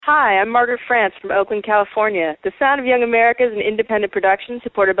Hi, I'm Margaret France from Oakland, California. The Sound of Young America is an independent production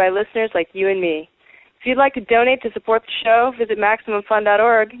supported by listeners like you and me. If you'd like to donate to support the show, visit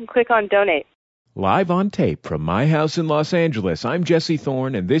MaximumFun.org and click on Donate. Live on tape from my house in Los Angeles, I'm Jesse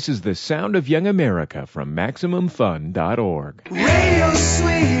Thorne, and this is the Sound of Young America from MaximumFun.org. Radio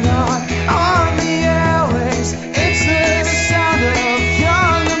sweetheart on the airways, it's the sound of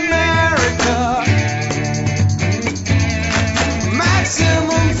young America.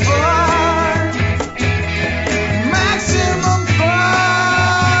 Maximum fun, maximum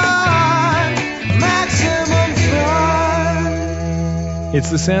fun, maximum fun. It's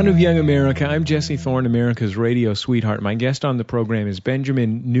the Sound of Young America. I'm Jesse Thorne, America's radio sweetheart. My guest on the program is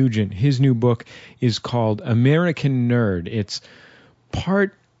Benjamin Nugent. His new book is called American Nerd. It's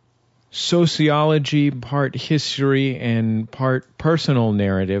part sociology, part history, and part personal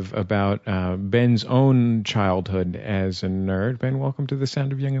narrative about Ben's own childhood as a nerd. Ben, welcome to the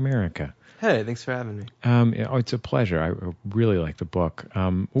Sound of Young America. Hey, thanks for having me. It's a pleasure. I really like the book.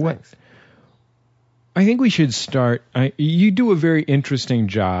 Thanks. I think we should start. You do a very interesting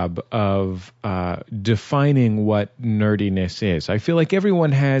job of defining what nerdiness is. I feel like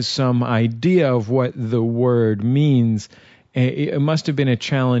everyone has some idea of what the word means. It must have been a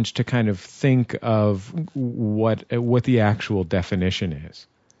challenge to kind of think of what the actual definition is.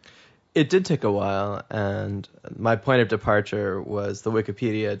 It did take a while, and my point of departure was the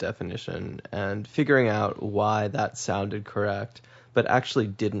Wikipedia definition and figuring out why that sounded correct, but actually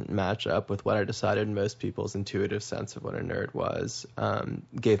didn't match up with what I decided most people's intuitive sense of what a nerd was,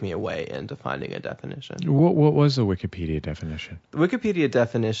 gave me a way into finding a definition. What was the Wikipedia definition? The Wikipedia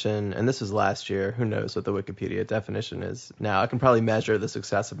definition, and this was last year, who knows what the Wikipedia definition is now. I can probably measure the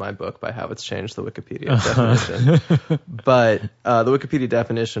success of my book by how it's changed the Wikipedia definition. But the Wikipedia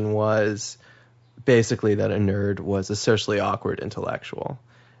definition was basically that a nerd was a socially awkward intellectual.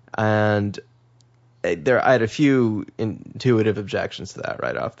 And I had a few intuitive objections to that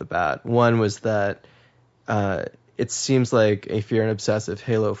right off the bat. One was that it seems like if you're an obsessive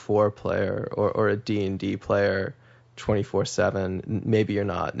Halo 4 player or a D&D player 24/7, maybe you're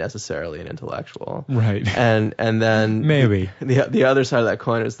not necessarily an intellectual. Right. And then maybe the other side of that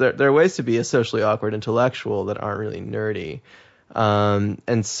coin is there are ways to be a socially awkward intellectual that aren't really nerdy.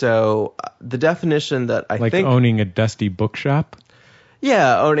 And so the definition that I think... Like owning a dusty bookshop?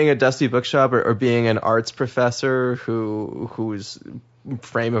 Yeah, owning a dusty bookshop or being an arts professor whose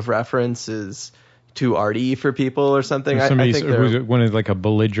frame of reference is too arty for people or something. Somebody who's one of like a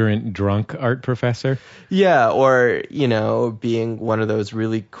belligerent drunk art professor. Yeah, or being one of those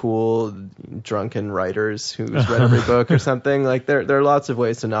really cool drunken writers who's read every book or something. Like there are lots of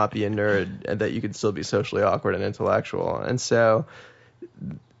ways to not be a nerd and that you could still be socially awkward and intellectual. And so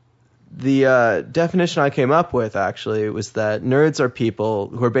the definition I came up with, actually, was that nerds are people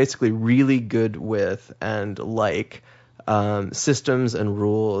who are basically really good with and like systems and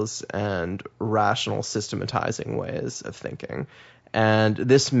rules and rational systematizing ways of thinking. And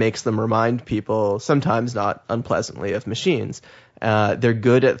this makes them remind people, sometimes not unpleasantly, of machines. They're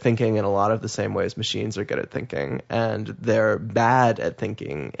good at thinking in a lot of the same ways machines are good at thinking, and they're bad at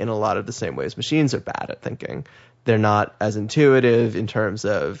thinking in a lot of the same ways machines are bad at thinking. They're not as intuitive in terms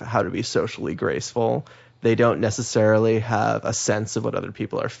of how to be socially graceful. They don't necessarily have a sense of what other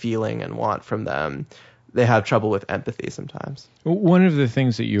people are feeling and want from them. They have trouble with empathy sometimes. One of the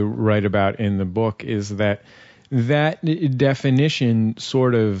things that you write about in the book is that definition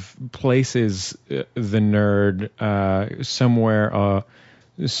sort of places the nerd somewhere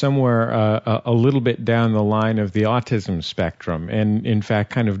a little bit down the line of the autism spectrum, and in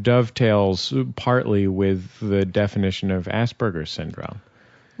fact kind of dovetails partly with the definition of Asperger's syndrome.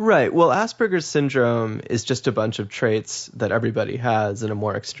 Right. Well, Asperger's syndrome is just a bunch of traits that everybody has in a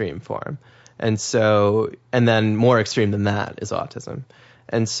more extreme form. And then more extreme than that is autism.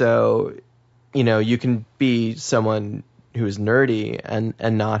 And so, you can be someone who is nerdy and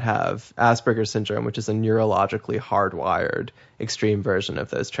not have Asperger's syndrome, which is a neurologically hardwired extreme version of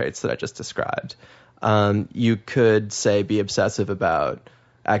those traits that I just described. You could, say, be obsessive about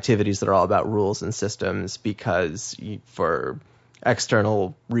activities that are all about rules and systems because for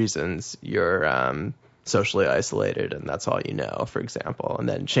external reasons you're socially isolated and that's all you know, for example, and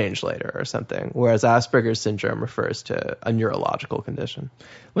then change later or something. Whereas Asperger's syndrome refers to a neurological condition.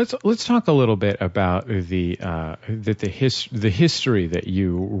 Let's talk a little bit about the history that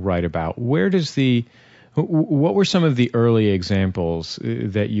you write about. What were some of the early examples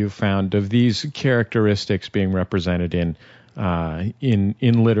that you found of these characteristics being represented in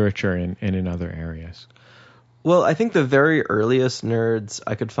literature and in other areas? Well, I think the very earliest nerds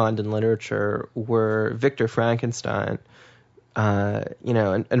I could find in literature were Victor Frankenstein,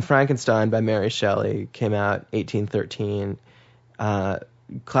 and Frankenstein by Mary Shelley came out 1813.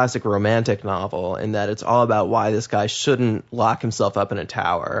 Classic romantic novel in that it's all about why this guy shouldn't lock himself up in a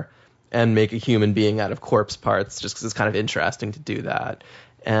tower and make a human being out of corpse parts just because it's kind of interesting to do that.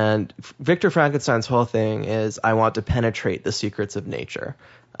 And Victor Frankenstein's whole thing is, I want to penetrate the secrets of nature.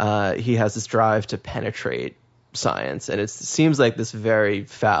 He has this drive to penetrate science, and it seems like this very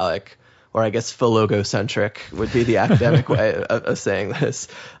phallic, or I guess philogocentric would be the academic way of saying this,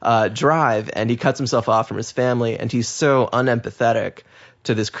 drive, and he cuts himself off from his family, and he's so unempathetic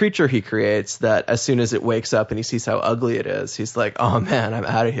to this creature he creates that as soon as it wakes up and he sees how ugly it is, he's like, oh man, I'm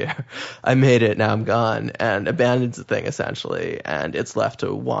out of here. I made it, now I'm gone, and abandons the thing essentially, and it's left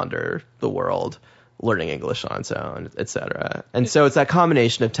to wander the world, learning English on its own, etc. And so it's that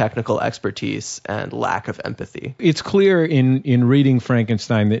combination of technical expertise and lack of empathy. It's clear in reading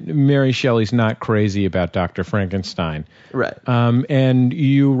Frankenstein that Mary Shelley's not crazy about Dr. Frankenstein. Right. And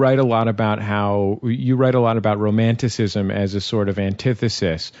you write a lot about romanticism as a sort of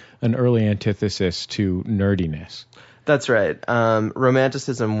antithesis, an early antithesis to nerdiness. That's right.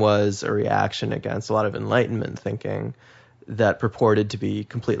 Romanticism was a reaction against a lot of Enlightenment thinking that purported to be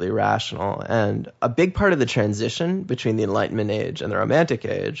completely rational. And a big part of the transition between the Enlightenment age and the Romantic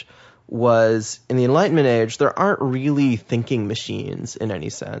age was, in the Enlightenment age, there aren't really thinking machines in any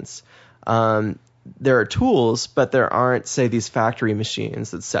sense. There are tools, but there aren't, say, these factory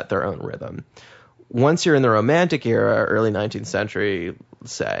machines that set their own rhythm. Once you're in the Romantic era, early 19th century,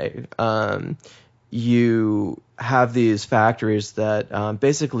 say, you have these factories that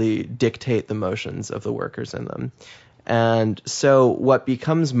basically dictate the motions of the workers in them. And so what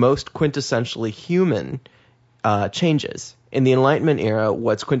becomes most quintessentially human changes. In the Enlightenment era,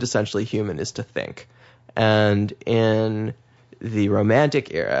 what's quintessentially human is to think. And in the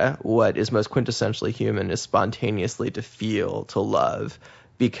Romantic era, what is most quintessentially human is spontaneously to feel, to love,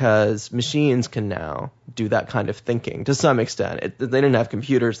 because machines can now do that kind of thinking to some extent. They didn't have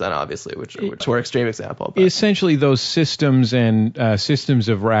computers then, obviously, which were an extreme example. But essentially, those systems and systems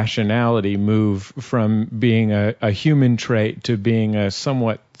of rationality move from being a human trait to being a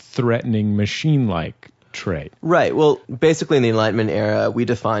somewhat threatening machine-like trait. Right. Well, basically, in the Enlightenment era, we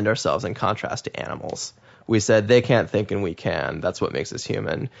defined ourselves in contrast to animals. We said they can't think and we can. That's what makes us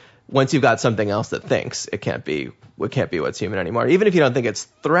human. Once you've got something else that thinks, it can't be what's human anymore. Even if you don't think it's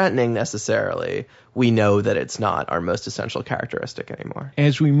threatening necessarily, we know that it's not our most essential characteristic anymore.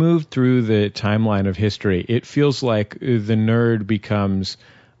 As we move through the timeline of history, it feels like the nerd becomes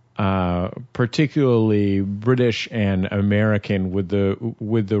particularly British and American with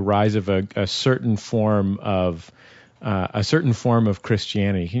the rise of a certain form of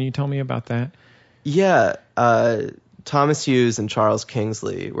Christianity. Can you tell me about that? Yeah. Thomas Hughes and Charles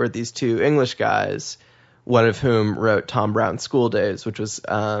Kingsley were these two English guys, one of whom wrote Tom Brown's School Days, which was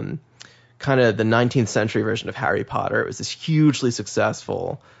kind of the 19th century version of Harry Potter. It was this hugely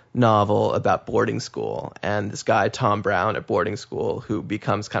successful novel about boarding school, and this guy, Tom Brown, at boarding school, who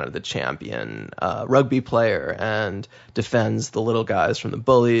becomes kind of the champion rugby player and defends the little guys from the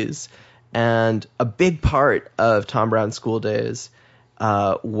bullies. And a big part of Tom Brown's School Days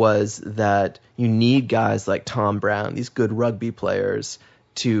was that you need guys like Tom Brown, these good rugby players,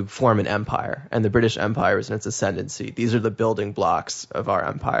 to form an empire. And the British Empire is in its ascendancy. These are the building blocks of our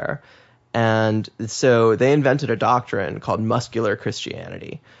empire. And so they invented a doctrine called muscular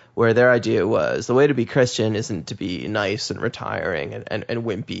Christianity, where their idea was the way to be Christian isn't to be nice and retiring and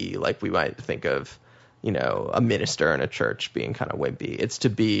wimpy, like we might think of, a minister in a church being kind of wimpy. It's to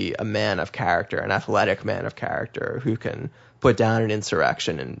be a man of character, an athletic man of character who can put down an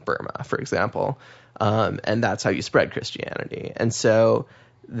insurrection in Burma, for example. And that's how you spread Christianity. And so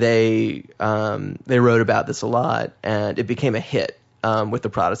they wrote about this a lot, and it became a hit with the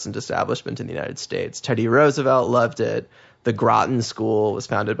Protestant establishment in the United States. Teddy Roosevelt loved it. The Groton School was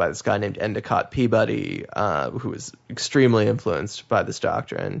founded by this guy named Endicott Peabody, who was extremely influenced by this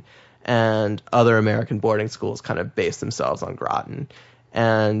doctrine. And other American boarding schools kind of based themselves on Groton.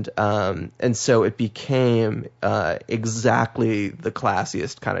 And so it became exactly the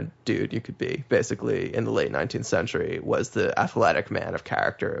classiest kind of dude you could be, basically, in the late 19th century, was the athletic man of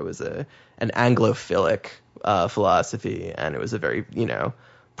character. It was an Anglophilic philosophy, and it was a very,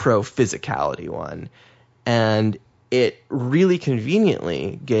 pro-physicality one. And it really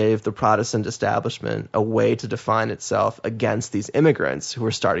conveniently gave the Protestant establishment a way to define itself against these immigrants who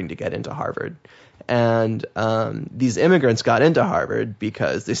were starting to get into Harvard. And these immigrants got into Harvard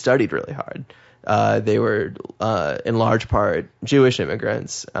because they studied really hard. They were, in large part, Jewish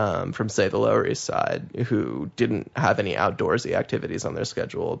immigrants from, say, the Lower East Side who didn't have any outdoorsy activities on their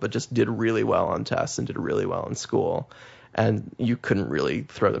schedule, but just did really well on tests and did really well in school. and you couldn't really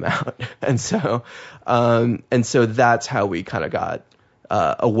throw them out. And so that's how we kind of got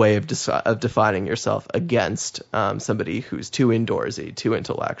a way of defining yourself against somebody who's too indoorsy, too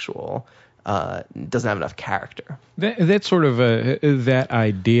intellectual, doesn't have enough character. That sort of that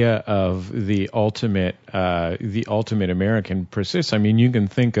idea of the ultimate American persists. I mean, you can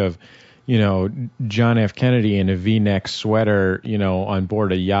think of, John F. Kennedy in a V-neck sweater, on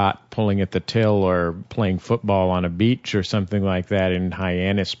board a yacht, pulling at the till, or playing football on a beach or something like that in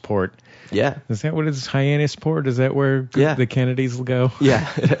Hyannisport. Yeah. Is that what it is? Hyannisport? Is that where the Kennedys will go?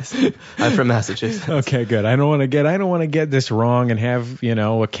 Yeah, it is. I'm from Massachusetts. Okay, good. I don't want to get this wrong and have,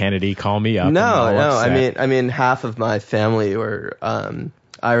 a Kennedy call me up. No. I mean, half of my family were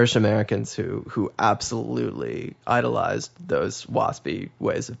Irish Americans who absolutely idolized those waspy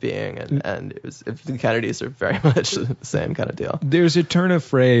ways of being, and the Kennedys are very much the same kind of deal. There's a turn of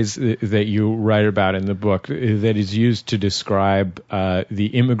phrase that you write about in the book that is used to describe the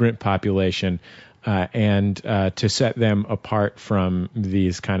immigrant population and to set them apart from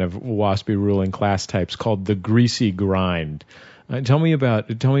these kind of waspy ruling class types, called the greasy grind. Tell me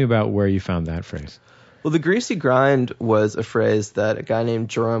about where you found that phrase. Well, the greasy grind was a phrase that a guy named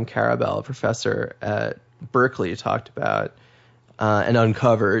Jerome Karabel, a professor at Berkeley, talked about and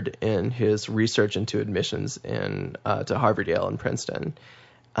uncovered in his research into admissions to Harvard, Yale, and Princeton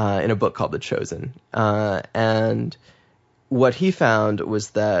in a book called The Chosen. And what he found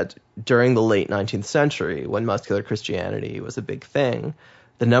was that during the late 19th century, when muscular Christianity was a big thing,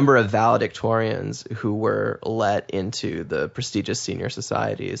 the number of valedictorians who were let into the prestigious senior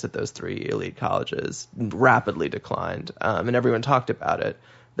societies at those three elite colleges rapidly declined. And everyone talked about it,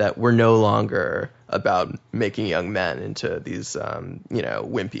 that we're no longer about making young men into these,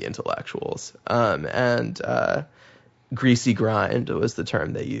 wimpy intellectuals. Greasy grind was the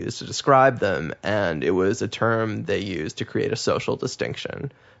term they used to describe them, and it was a term they used to create a social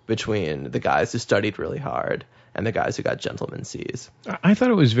distinction between the guys who studied really hard and the guys who got gentleman's C's. I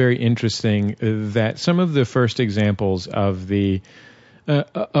thought it was very interesting that some of the first examples of the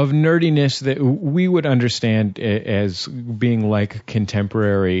of nerdiness that we would understand as being like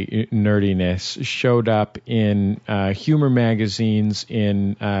contemporary nerdiness showed up in humor magazines,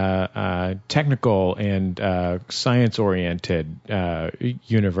 in technical and science-oriented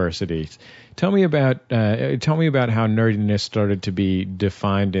universities. Tell me about how nerdiness started to be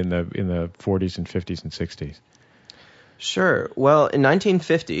defined in the 40s and 50s and 60s. Sure. Well, in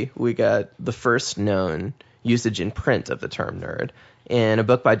 1950, we got the first known usage in print of the term nerd in a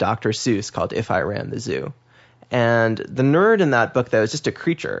book by Dr. Seuss called If I Ran the Zoo. And the nerd in that book, though, is just a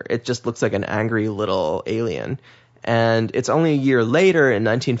creature. It just looks like an angry little alien. And it's only a year later, in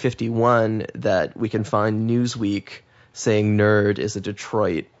 1951, that we can find Newsweek saying nerd is a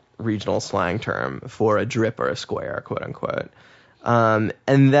Detroit regional slang term for a drip or a square, quote unquote. And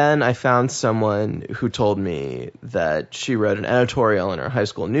then I found someone who told me that she wrote an editorial in her high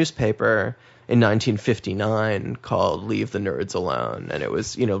school newspaper in 1959 called Leave the Nerds Alone. And it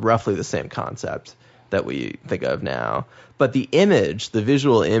was, roughly the same concept that we think of now. But the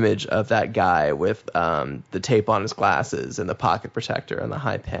visual image of that guy with the tape on his glasses and the pocket protector and the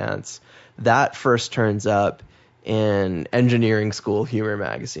high pants, that first turns up in engineering school humor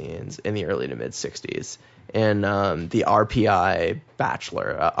magazines in the early to mid 60s. In the RPI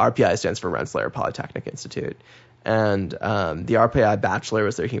Bachelor. RPI stands for Rensselaer Polytechnic Institute. And the RPI Bachelor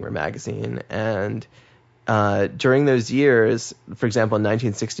was their humor magazine. And during those years, for example, in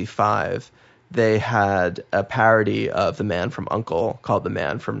 1965, they had a parody of The Man from U.N.C.L.E. called The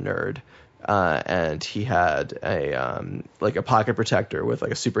Man from Nerd. And he had a pocket protector with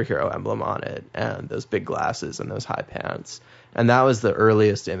like a superhero emblem on it, and those big glasses and those high pants. And that was the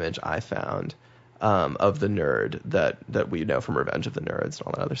earliest image I found of the nerd that we know from Revenge of the Nerds and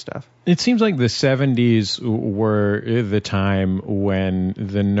all that other stuff. It seems like the 70s were the time when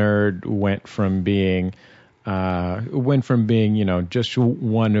the nerd went from being just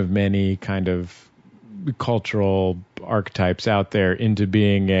one of many kind of cultural archetypes out there into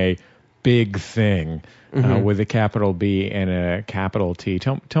being a big thing with a capital B and a capital T.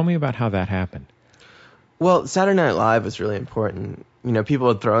 Tell me about how that happened. Well, Saturday Night Live was really important. People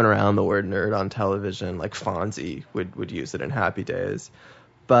had thrown around the word nerd on television, like Fonzie would use it in Happy Days.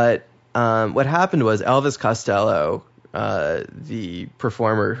 But what happened was Elvis Costello, the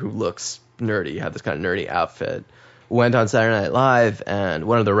performer who looks nerdy, had this kind of nerdy outfit, went on Saturday Night Live, and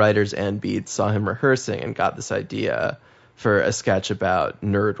one of the writers, Ann Beatts, saw him rehearsing and got this idea for a sketch about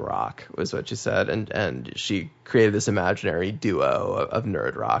nerd rock, was what she said. And she created this imaginary duo of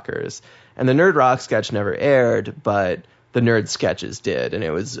nerd rockers. And the nerd rock sketch never aired, but the nerd sketches did, and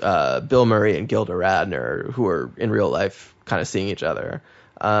it was Bill Murray and Gilda Radner, who were in real life kind of seeing each other,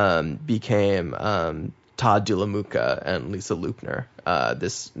 became Todd Dulamuka and Lisa Lupner,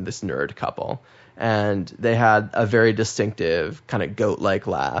 this nerd couple, and they had a very distinctive kind of goat-like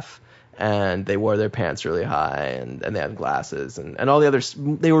laugh, and they wore their pants really high, and they had glasses, and all the others,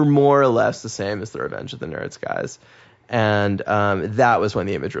 they were more or less the same as the Revenge of the Nerds guys. And that was when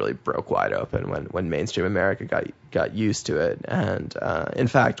the image really broke wide open, when mainstream America got used to it. And in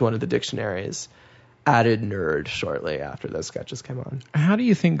fact, one of the dictionaries added nerd shortly after those sketches came on. How do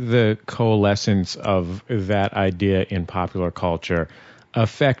you think the coalescence of that idea in popular culture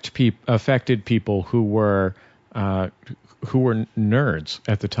affected people who were nerds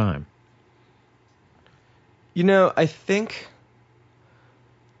at the time? I think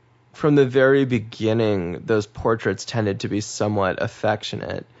from the very beginning, those portraits tended to be somewhat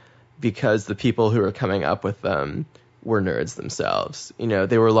affectionate because the people who were coming up with them were nerds themselves.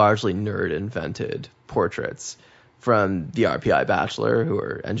 They were largely nerd-invented portraits from the RPI Bachelor, who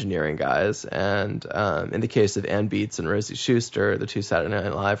were engineering guys, and in the case of Ann Beatts and Rosie Schuster, the two Saturday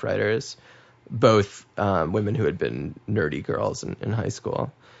Night Live writers, both women who had been nerdy girls in high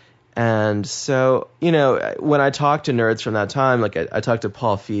school. And so, when I talked to nerds from that time, like I talked to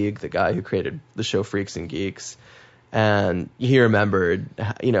Paul Feig, the guy who created the show Freaks and Geeks, and he remembered,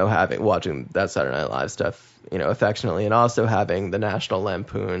 watching that Saturday Night Live stuff, affectionately, and also having the National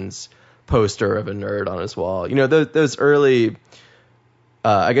Lampoon's poster of a nerd on his wall. Those early,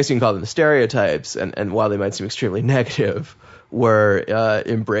 I guess you can call them stereotypes, and while they might seem extremely negative, were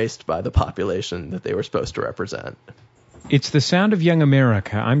embraced by the population that they were supposed to represent. It's The Sound of Young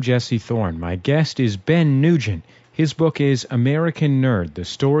America. I'm Jesse Thorne. My guest is Ben Nugent. His book is American Nerd, The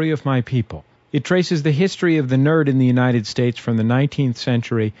Story of My People. It traces the history of the nerd in the United States from the 19th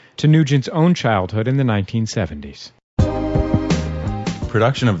century to Nugent's own childhood in the 1970s.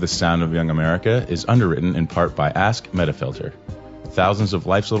 Production of The Sound of Young America is underwritten in part by Ask Metafilter. Thousands of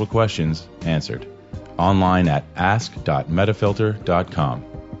life's little questions answered. Online at ask.metafilter.com.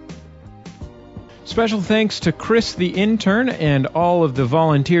 Special thanks to Chris the intern and all of the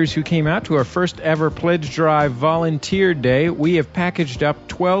volunteers who came out to our first ever Pledge Drive Volunteer Day. We have packaged up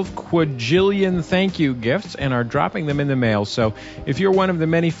 12 quadrillion thank you gifts and are dropping them in the mail. So if you're one of the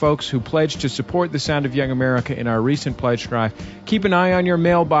many folks who pledged to support the Sound of Young America in our recent pledge drive, keep an eye on your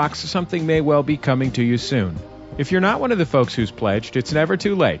mailbox. Something may well be coming to you soon. If you're not one of the folks who's pledged, it's never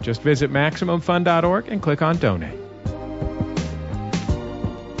too late. Just visit MaximumFun.org and click on Donate.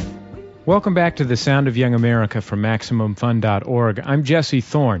 Welcome back to The Sound of Young America from MaximumFun.org. I'm Jesse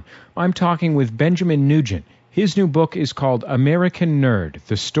Thorne. I'm talking with Benjamin Nugent. His new book is called American Nerd,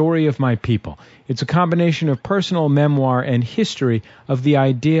 The Story of My People. It's a combination of personal memoir and history of the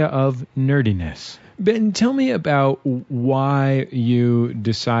idea of nerdiness. Ben, tell me about why you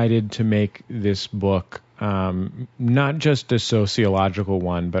decided to make this book not just a sociological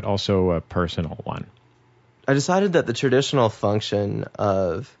one, but also a personal one. I decided that the traditional function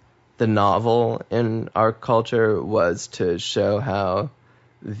of the novel in our culture was to show how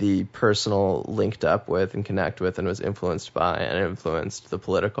the personal linked up with and connect with and was influenced by and influenced the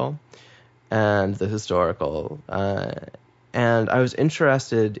political and the historical. And I was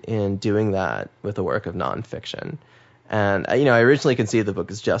interested in doing that with a work of nonfiction. And, I originally conceived the book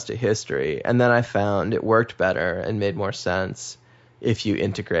as just a history, and then I found it worked better and made more sense if you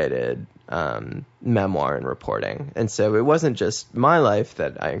integrated memoir and reporting. And so it wasn't just my life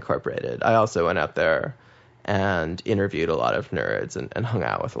that I incorporated. I also went out there and interviewed a lot of nerds and hung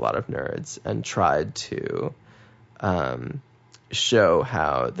out with a lot of nerds and tried to show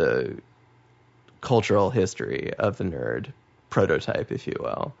how the cultural history of the nerd prototype, if you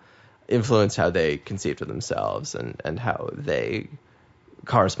will, influenced how they conceived of themselves and how they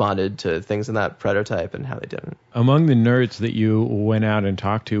corresponded to things in that prototype and how they didn't. Among the nerds that you went out and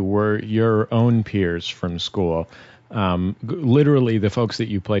talked to were your own peers from school, literally the folks that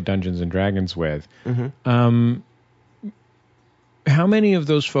you played Dungeons and Dragons with. Mm-hmm. How many of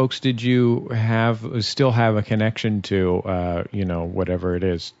those folks did you still have a connection to, whatever it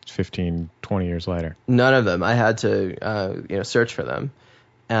is, 15, 20 years later? None of them. I had to, search for them.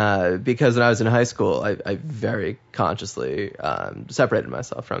 Because when I was in high school, I very consciously separated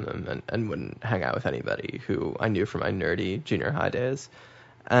myself from them and wouldn't hang out with anybody who I knew from my nerdy junior high days.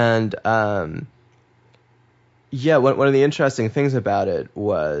 And one of the interesting things about it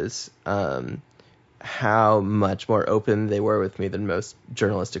was how much more open they were with me than most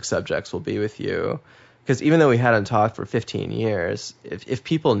journalistic subjects will be with you. Because even though we hadn't talked for 15 years, if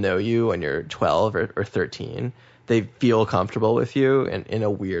people know you when you're 12 or 13, they feel comfortable with you in a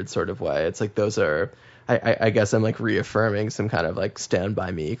weird sort of way. It's like those are I guess I'm like reaffirming some kind of like Stand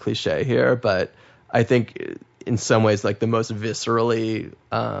By Me cliche here, but I think in some ways like the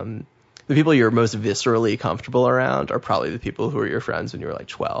people you're most viscerally comfortable around are probably the people who were your friends when you were like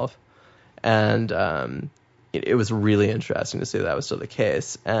 12. And it was really interesting to see that was still the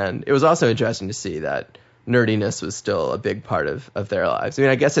case. And it was also interesting to see that nerdiness was still a big part of their lives. I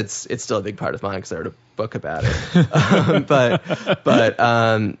mean, I guess it's still a big part of mine because I wrote a book about it. But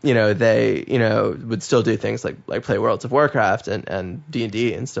they, would still do things like play Worlds of Warcraft and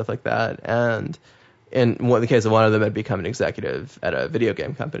D&D and stuff like that. And in the case of one of them, had become an executive at a video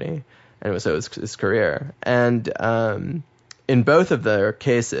game company, and it was his career. And in both of their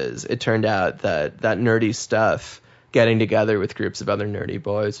cases, it turned out that nerdy stuff, getting together with groups of other nerdy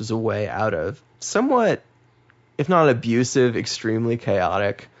boys, was a way out of somewhat, if not abusive, extremely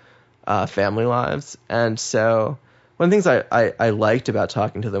chaotic family lives. And so one of the things I liked about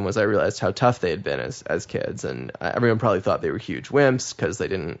talking to them was I realized how tough they had been as kids. And everyone probably thought they were huge wimps because they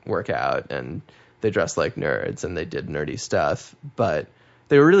didn't work out and they dressed like nerds and they did nerdy stuff. But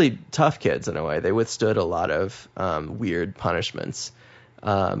they were really tough kids in a way. They withstood a lot of weird punishments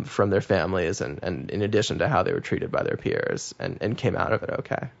from their families and in addition to how they were treated by their peers and came out of it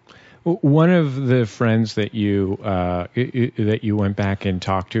okay. One of the friends that you went back and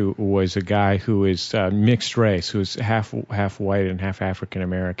talked to was a guy who is mixed race, who's half white and half African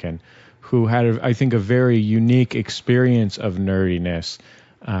American, who had, I think, a very unique experience of nerdiness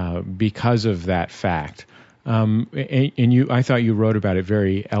because of that fact. I thought you wrote about it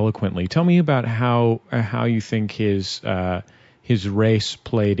very eloquently. Tell me about how you think his race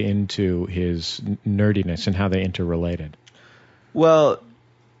played into his nerdiness and how they interrelated. Well,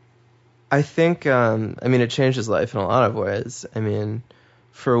 I think, it changed his life in a lot of ways. I mean,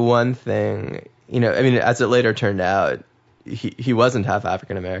 for one thing, as it later turned out, he wasn't half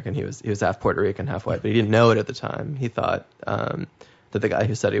African American. He was half Puerto Rican, half white, but he didn't know it at the time. He thought that the guy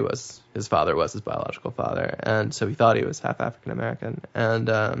who said his father was his biological father, and so he thought he was half African American. And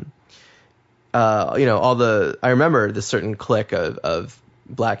I remember this certain clique of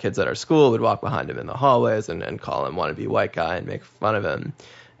black kids at our school would walk behind him in the hallways and call him wannabe white guy and make fun of him.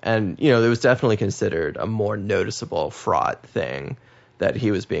 And, it was definitely considered a more noticeable, fraught thing that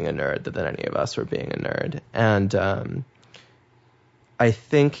he was being a nerd than any of us were being a nerd. And I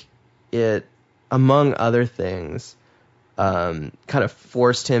think it, among other things, kind of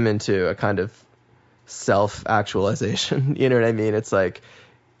forced him into a kind of self-actualization. You know what I mean? It's like,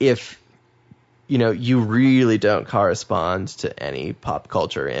 if, you really don't correspond to any pop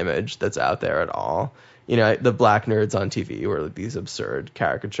culture image that's out there at all. The black nerds on TV were these absurd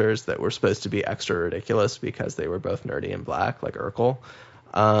caricatures that were supposed to be extra ridiculous because they were both nerdy and black, like Urkel,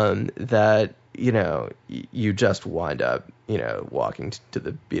 that, you just wind up, walking to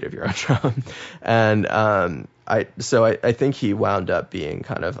the beat of your own drum. And I think he wound up being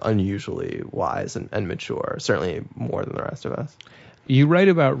kind of unusually wise and mature, certainly more than the rest of us. You write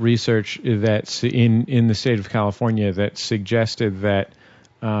about research that's in the state of California that suggested that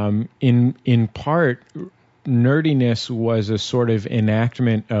in part, nerdiness was a sort of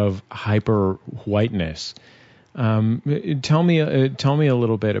enactment of hyper whiteness. Tell me a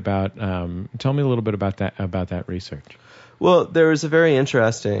little bit about that research. Well, there was a very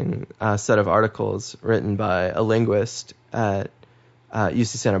interesting set of articles written by a linguist at UC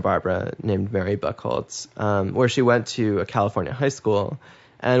Santa Barbara named Mary Buckholtz, where she went to a California high school,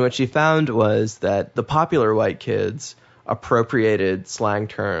 and what she found was that the popular white kids appropriated slang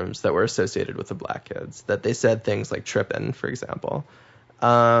terms that were associated with the black kids, that they said things like trippin', for example,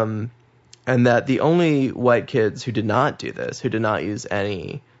 and that the only white kids who did not do this, who did not use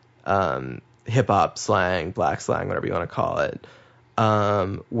any hip-hop slang, black slang, whatever you want to call it,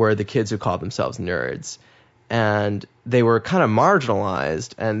 were the kids who called themselves nerds. And they were kind of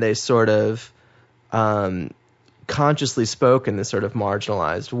marginalized, and they sort of consciously spoke in this sort of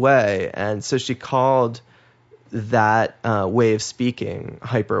marginalized way. And so she called that way of speaking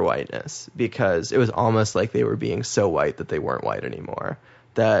hyper-whiteness, because it was almost like they were being so white that they weren't white anymore.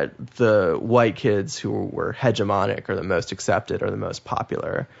 That the white kids who were hegemonic or the most accepted or the most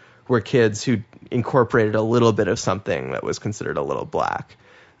popular were kids who incorporated a little bit of something that was considered a little black.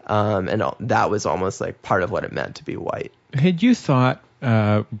 And that was almost like part of what it meant to be white. Had you thought,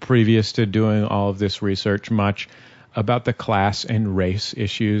 previous to doing all of this research, much about the class and race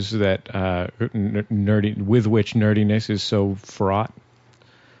issues that with which nerdiness is so fraught?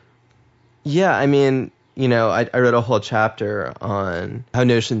 Yeah, I mean, I wrote a whole chapter on how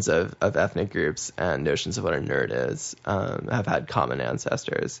notions of ethnic groups and notions of what a nerd is have had common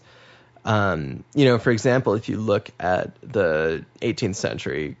ancestors. For example, if you look at the 18th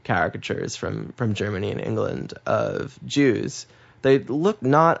century caricatures from Germany and England of Jews, they look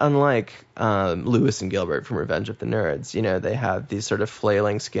not unlike Lewis and Gilbert from Revenge of the Nerds. They have these sort of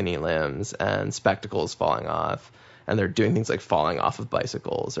flailing skinny limbs and spectacles falling off, and they're doing things like falling off of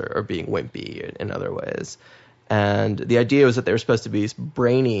bicycles or being wimpy in other ways. And the idea was that they were supposed to be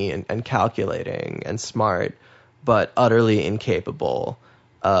brainy and calculating and smart, but utterly incapable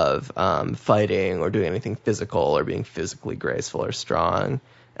of fighting or doing anything physical or being physically graceful or strong.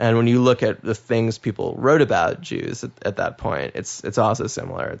 And when you look at the things people wrote about Jews at that point, it's also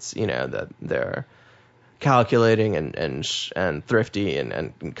similar. It's that they're calculating and thrifty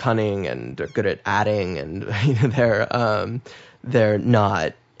and cunning, and they're good at adding, and they're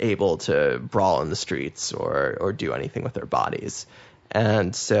not able to brawl in the streets or do anything with their bodies.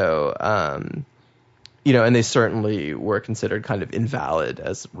 And so and they certainly were considered kind of invalid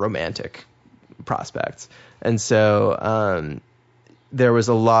as romantic prospects. And so there was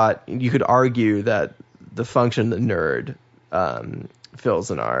a lot. You could argue that the function the nerd fills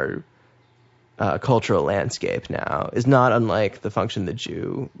in our cultural landscape now is not unlike the function the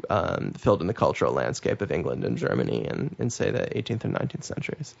Jew filled in the cultural landscape of England and Germany in say, the 18th and 19th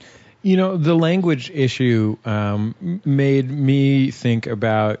centuries. The language issue made me think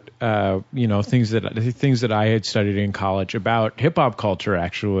about things that I had studied in college about hip hop culture,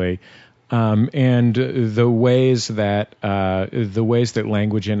 actually, and the ways that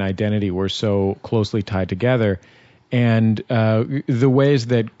language and identity were so closely tied together, and the ways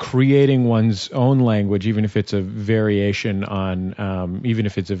that creating one's own language, even if it's a variation on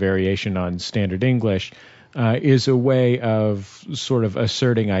standard English, is a way of sort of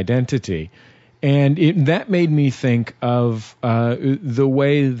asserting identity. And that made me think of the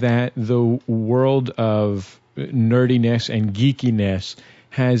way that the world of nerdiness and geekiness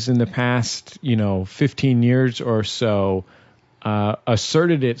has in the past, 15 years or so,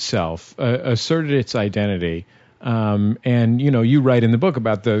 asserted its identity. And you write in the book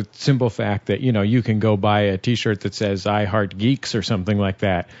about the simple fact that, you can go buy a T-shirt that says "I heart geeks" or something like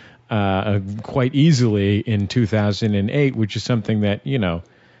that quite easily in 2008, which is something that,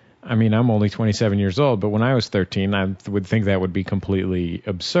 I'm only 27 years old, but when I was 13, I would think that would be completely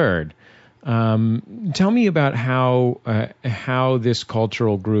absurd. Tell me about how this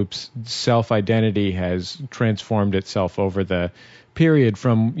cultural group's self-identity has transformed itself over the period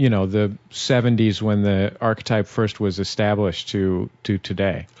from, the 70s when the archetype first was established to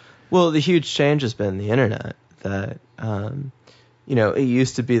today. Well, the huge change has been the internet. That, it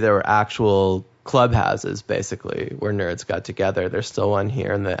used to be there were actual clubhouses, basically, where nerds got together. There's still one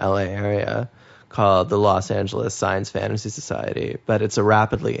here in the LA area called the Los Angeles Science Fantasy Society, but it's a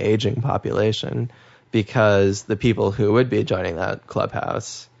rapidly aging population because the people who would be joining that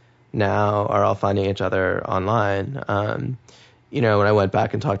clubhouse now are all finding each other online. When I went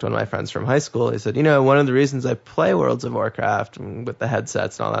back and talked to one of my friends from high school, he said, one of the reasons I play Worlds of Warcraft with the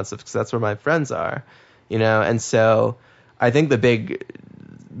headsets and all that stuff is because that's where my friends are, and so I think the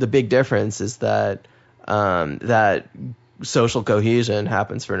big difference is that that social cohesion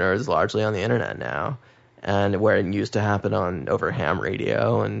happens for nerds largely on the internet now, and where it used to happen over ham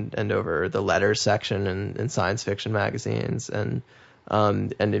radio and over the letters section in science fiction magazines and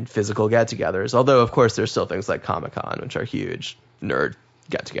in physical get-togethers. Although, of course, there's still things like Comic-Con, which are huge nerd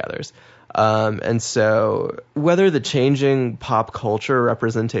get-togethers. And so whether the changing pop culture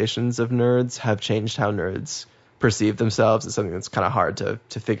representations of nerds have changed how nerds perceive themselves is something that's kind of hard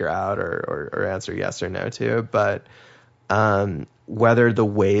to figure out or answer yes or no to. But whether the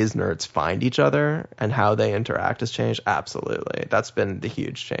ways nerds find each other and how they interact has changed, absolutely. That's been the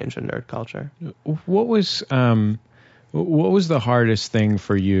huge change in nerd culture. What was the hardest thing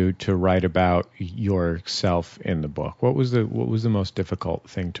for you to write about yourself in the book? What was the most difficult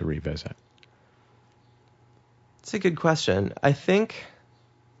thing to revisit? It's a good question. I think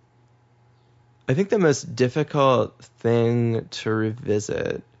the most difficult thing to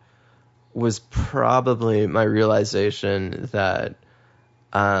revisit was probably my realization that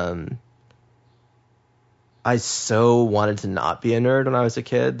I so wanted to not be a nerd when I was a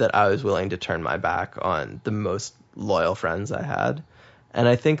kid that I was willing to turn my back on the most loyal friends I had. And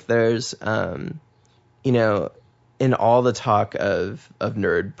I think there's, in all the talk of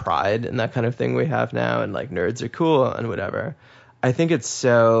nerd pride and that kind of thing we have now, and like nerds are cool and whatever, I think it's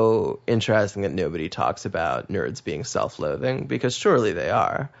so interesting that nobody talks about nerds being self-loathing, because surely they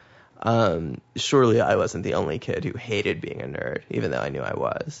are. Surely I wasn't the only kid who hated being a nerd, even though I knew I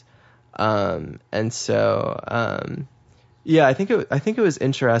was. And so, yeah, I think it was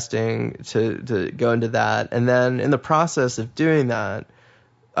interesting to go into that. And then in the process of doing that,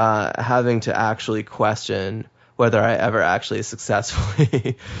 having to actually question whether I ever actually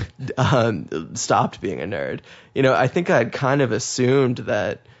successfully stopped being a nerd. I think I'd kind of assumed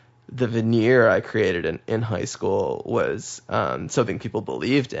that the veneer I created in high school was something people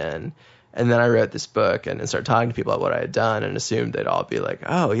believed in. And then I wrote this book and started talking to people about what I had done and assumed they'd all be like,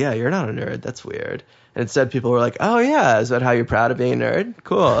 oh, yeah, you're not a nerd. That's weird. And instead people were like, oh, yeah, is that how you're proud of being a nerd?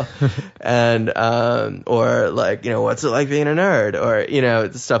 Cool. And or like, what's it like being a nerd?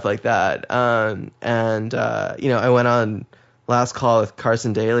 Or, stuff like that. I went on Last Call with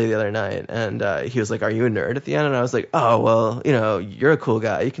Carson Daly the other night, and he was like, are you a nerd at the end? And I was like, oh, well, you're a cool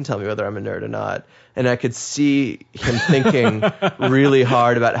guy. You can tell me whether I'm a nerd or not. And I could see him thinking really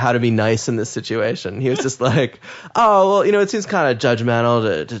hard about how to be nice in this situation. He was just like, oh, well, it seems kind of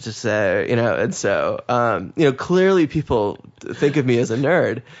judgmental to say, and so, clearly people think of me as a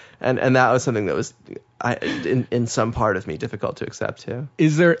nerd. And that was something that was, in some part of me, difficult to accept too.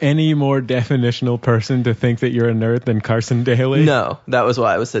 Is there any more definitional person to think that you're a nerd than Carson Daly? No, that was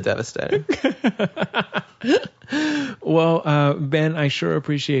why it was so devastating. Well, Ben, I sure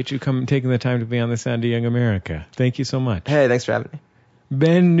appreciate you taking the time to be on The Sound of Young America. Thank you so much. Hey, thanks for having me.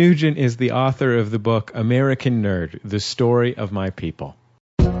 Ben Nugent is the author of the book American Nerd, The Story of My People.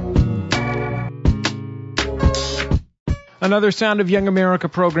 Another Sound of Young America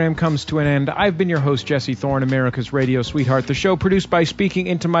program comes to an end. I've been your host, Jesse Thorne, America's radio sweetheart. The show produced by Speaking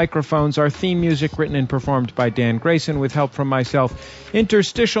Into Microphones. Our theme music written and performed by Dan Grayson with help from myself.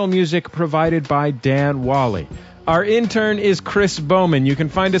 Interstitial music provided by Dan Wally. Our intern is Chris Bowman. You can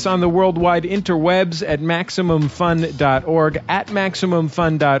find us on the worldwide interwebs at MaximumFun.org. At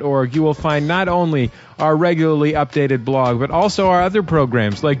MaximumFun.org, you will find not only our regularly updated blog, but also our other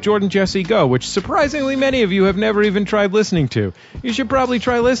programs like Jordan Jesse Go, which surprisingly many of you have never even tried listening to. You should probably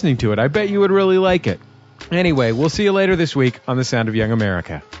try listening to it. I bet you would really like it. Anyway, we'll see you later this week on The Sound of Young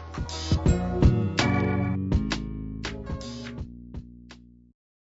America.